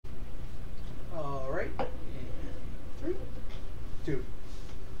2,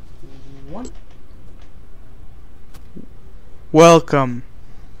 1. Welcome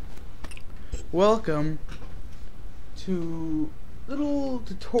to little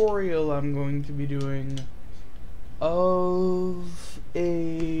tutorial I'm going to be doing of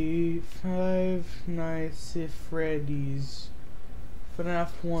a Five Nights at Freddy's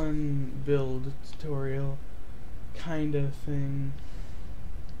Fnaf 1 build tutorial kind of thing.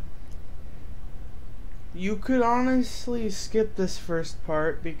 You could honestly skip this first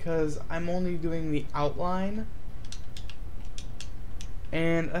part because I'm only doing the outline.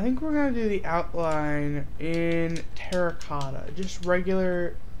 And I think we're going to do the outline in terracotta. Just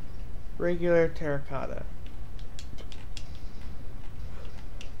regular terracotta.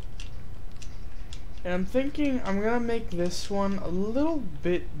 And I'm thinking I'm going to make this one a little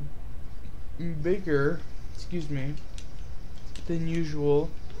bit bigger, than usual.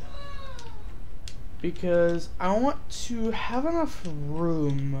 Because I want to have enough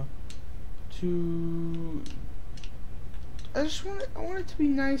room to... I want it to be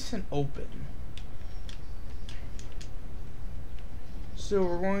nice and open.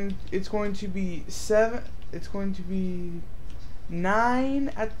 So it's going to be 7, it's going to be 9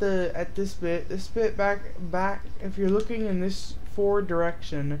 at this bit. This bit back, if you're looking in this forward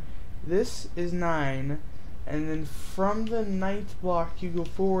direction, this is 9, and then from the 9th block you go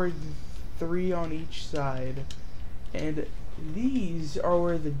forward 3 on each side, and these are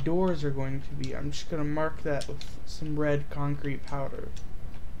where the doors are going to be. I'm just going to mark that with some red concrete powder.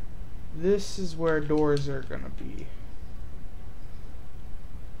 This is where doors are going to be.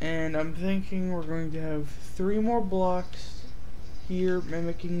 And I'm thinking we're going to have 3 more blocks here,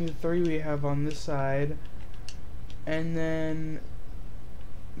 mimicking the 3 we have on this side. And then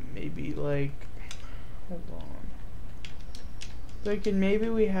maybe like, hold on. Thinking maybe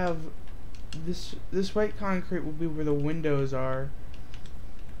we have this white concrete will be where the windows are.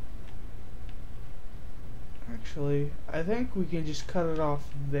 Actually, I think we can just cut it off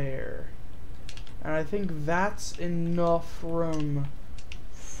there. And I think that's enough room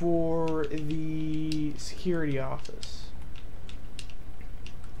for the security office.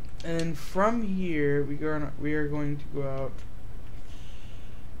 And then from here, we are going to go out,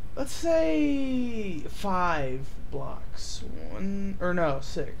 let's say 5 blocks.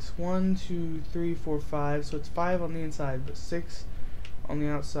 6. 1, 2, 3, 4, 5. So it's 5 on the inside, but 6 on the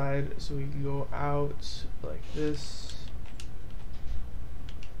outside. So we can go out like this.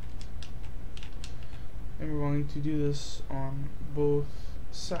 And we're going to do this on both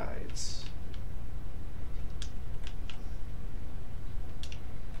sides.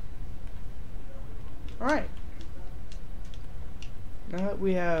 Alright. Now that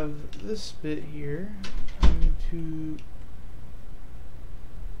we have this bit here, I'm going to...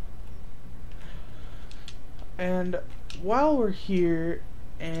 And while we're here,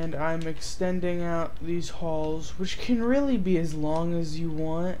 and I'm extending out these halls, which can really be as long as you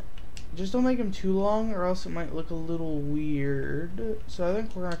want, just don't make them too long or else it might look a little weird. So I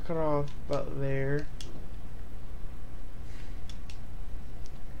think we're going to cut off about there.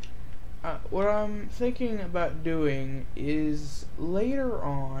 What I'm thinking about doing is later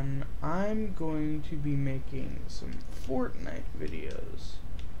on I'm going to be making some Fortnite videos,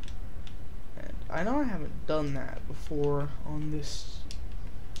 and I know I haven't done that before on this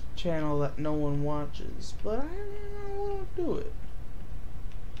channel that no one watches, but I want to do it.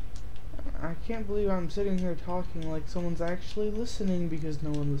 I can't believe I'm sitting here talking like someone's actually listening, because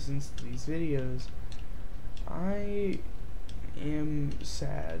no one listens to these videos. I am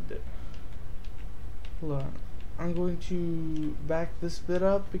sad. Hold on. I'm going to back this bit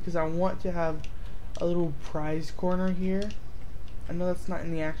up because I want to have a little prize corner here. I know that's not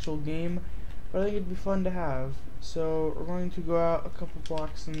in the actual game, but I think it'd be fun to have. So we're going to go out a couple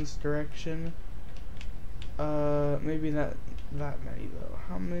blocks in this direction. Maybe not that many though.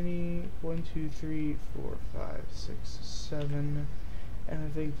 How many? 1, 2, 3, 4, 5, 6, 7. And I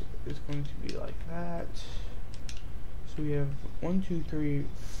think it's going to be like that. So we have 1, 2, 3,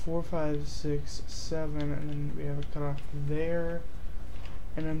 4, 5, 6, 7, and then we have a cutoff there.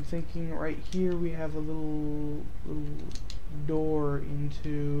 And I'm thinking right here we have a little door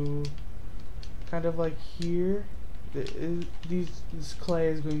into, kind of like here. This clay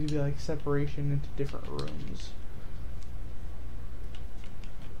is going to be like separation into different rooms.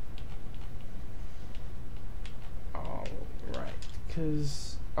 Alright,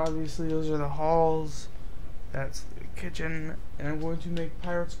 because obviously those are the halls. That's the kitchen, and I'm going to make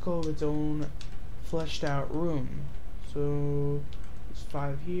Pirate's Cove its own fleshed out room. So there's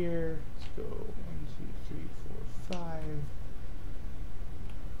 5 here. Let's go 1, 2, 3, 4, 5.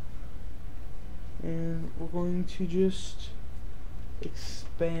 And we're going to just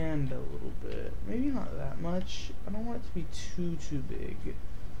expand a little bit. Maybe not that much. I don't want it to be too big,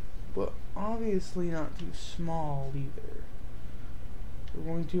 but obviously not too small either. We're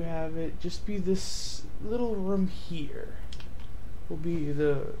going to have it just be this little room here. Will be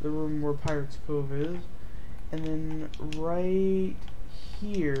the room where Pirates Cove is, and then right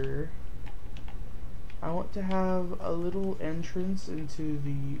here I want to have a little entrance into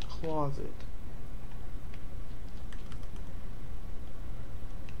the closet.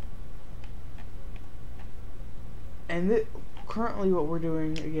 And currently what we're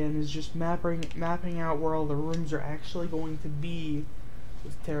doing again is just mapping out where all the rooms are actually going to be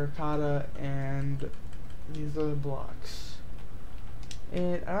with terracotta and these other blocks.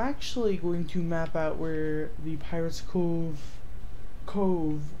 And I'm actually going to map out where the Pirates Cove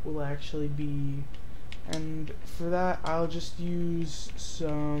will actually be, and for that I'll just use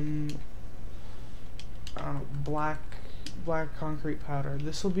some black concrete powder.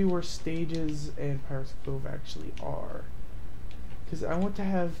 This will be where stages and Pirates Cove actually are, because I want to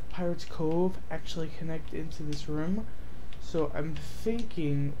have Pirates Cove actually connect into this room. So I'm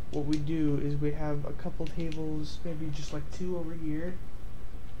thinking what we do is we have a couple tables, maybe just like 2 over here,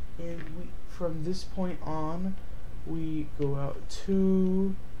 and from this point on we go out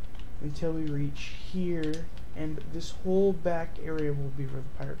 2 until we reach here, and this whole back area will be where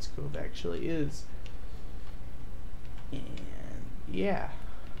the Pirates Cove actually is. And yeah,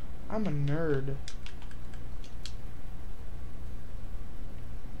 I'm a nerd.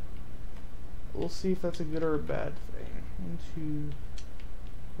 We'll see if that's a good or a bad thing.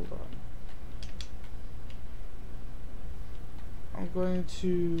 Hold on. I'm going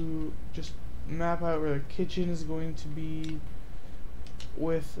to just map out where the kitchen is going to be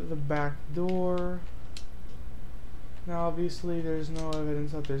with the back door. Now obviously there's no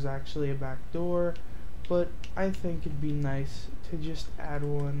evidence that there's actually a back door, but I think it'd be nice to just add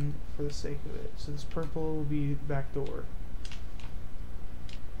one for the sake of it. So this purple will be back door.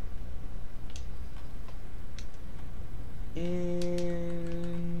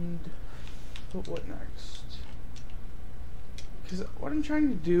 And what next? Because what I'm trying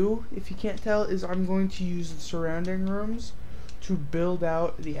to do, if you can't tell, is I'm going to use the surrounding rooms to build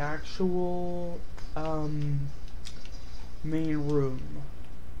out the actual main room.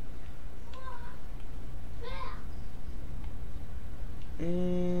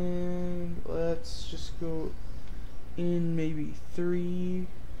 And let's just go in maybe 3.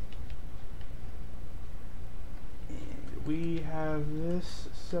 And we have this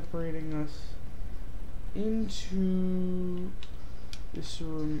separating us into this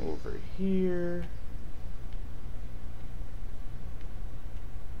room over here.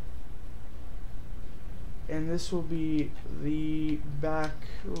 And this will be the back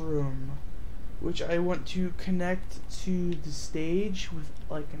room, which I want to connect to the stage with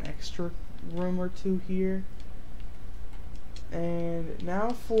like an extra room or 2 here. And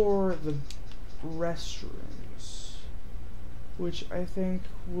now for the restrooms, which I think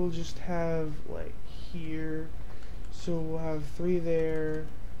we'll just have like here. So we'll have 3 there,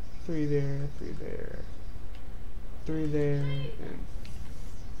 3 there, 3 there, 3 there, and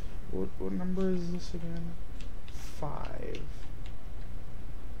what number is this again? 5.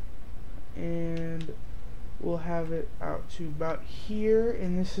 And we'll have it out to about here,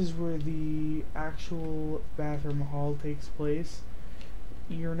 and this is where the actual bathroom hall takes place.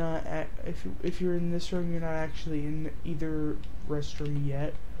 You're not at, if you're in this room, you're not actually in either restroom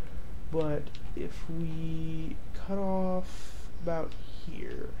yet. But if we cut off about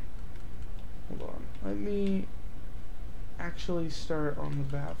here, hold on, let me actually start on the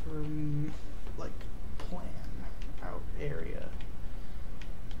bathroom, like, plan out area.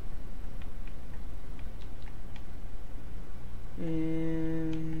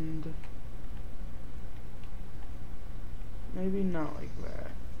 And maybe not like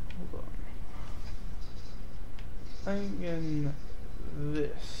that. Hold on. I'm thinking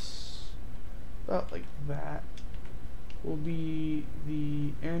this, about like that, will be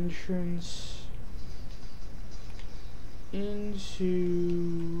the entrance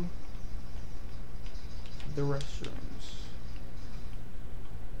into the restrooms.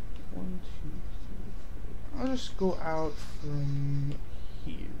 1, 2, 3, 4. I'll just go out from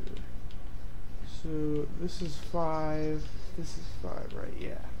here. So this is 5. This is 5, right?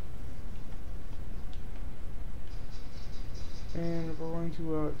 Yeah. And we're going to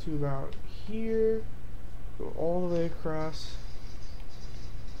go out to about here. Go all the way across,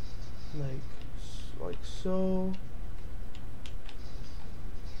 like so.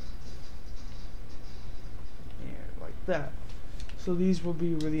 That. So these will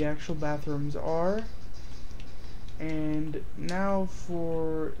be where the actual bathrooms are, And now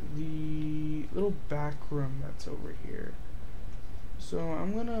for the little back room that's over here. So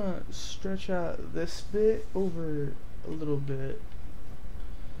I'm gonna stretch out this bit over a little bit,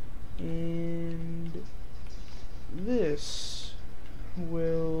 and this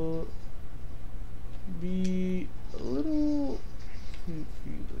will be a little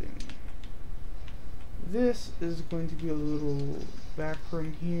confusing. This is going to be a little back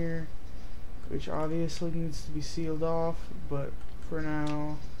room here, which obviously needs to be sealed off, but for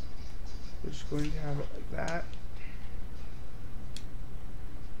now we're just going to have it like that.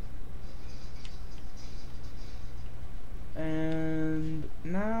 And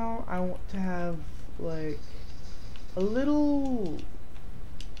now I want to have like a little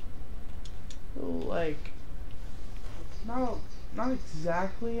like not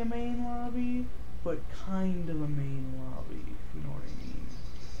exactly a main lobby, but kind of a main lobby, if you know what I mean.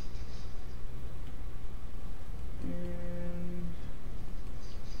 And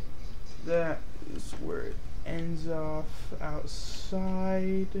that is where it ends off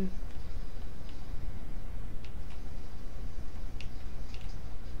outside.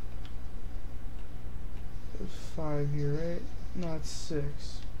 There's 5 here, right? No, it's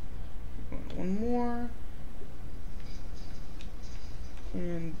 6. One more.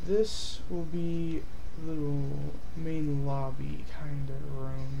 And this will be a little main lobby kind of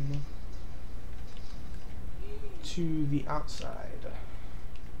room to the outside.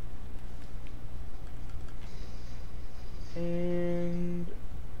 And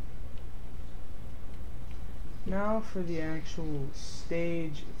now for the actual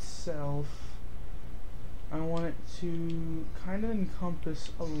stage itself, I want it to kind of encompass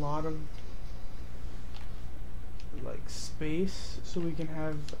a lot of like space, so we can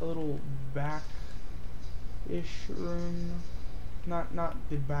have a little back-ish room, not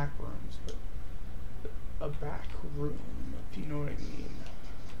the back rooms, but a back room, if you know what I mean.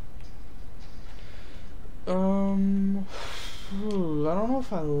 I don't know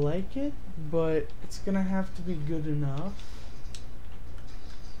if I like it, but it's gonna have to be good enough.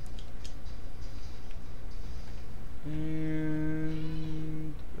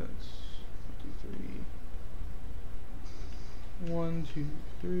 And that's 1, 2,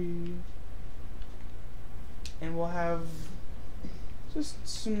 3, and we'll have just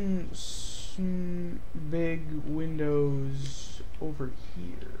some big windows over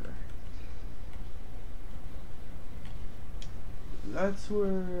here. That's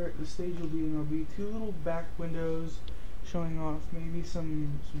where the stage will be, and there'll be 2 little back windows showing off maybe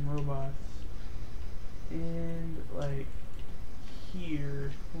some robots. And like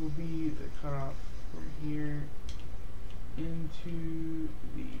here will be the cutoff from here into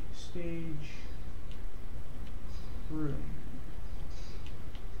the stage room.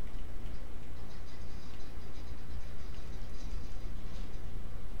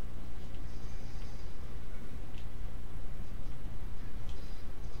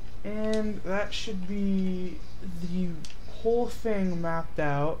 And that should be the whole thing mapped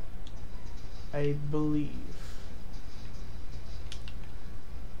out, I believe.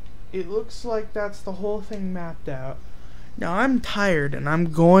 It looks like that's the whole thing mapped out. Now I'm tired and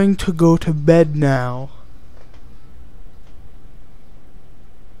I'm going to go to bed now.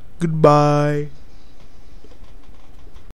 Goodbye.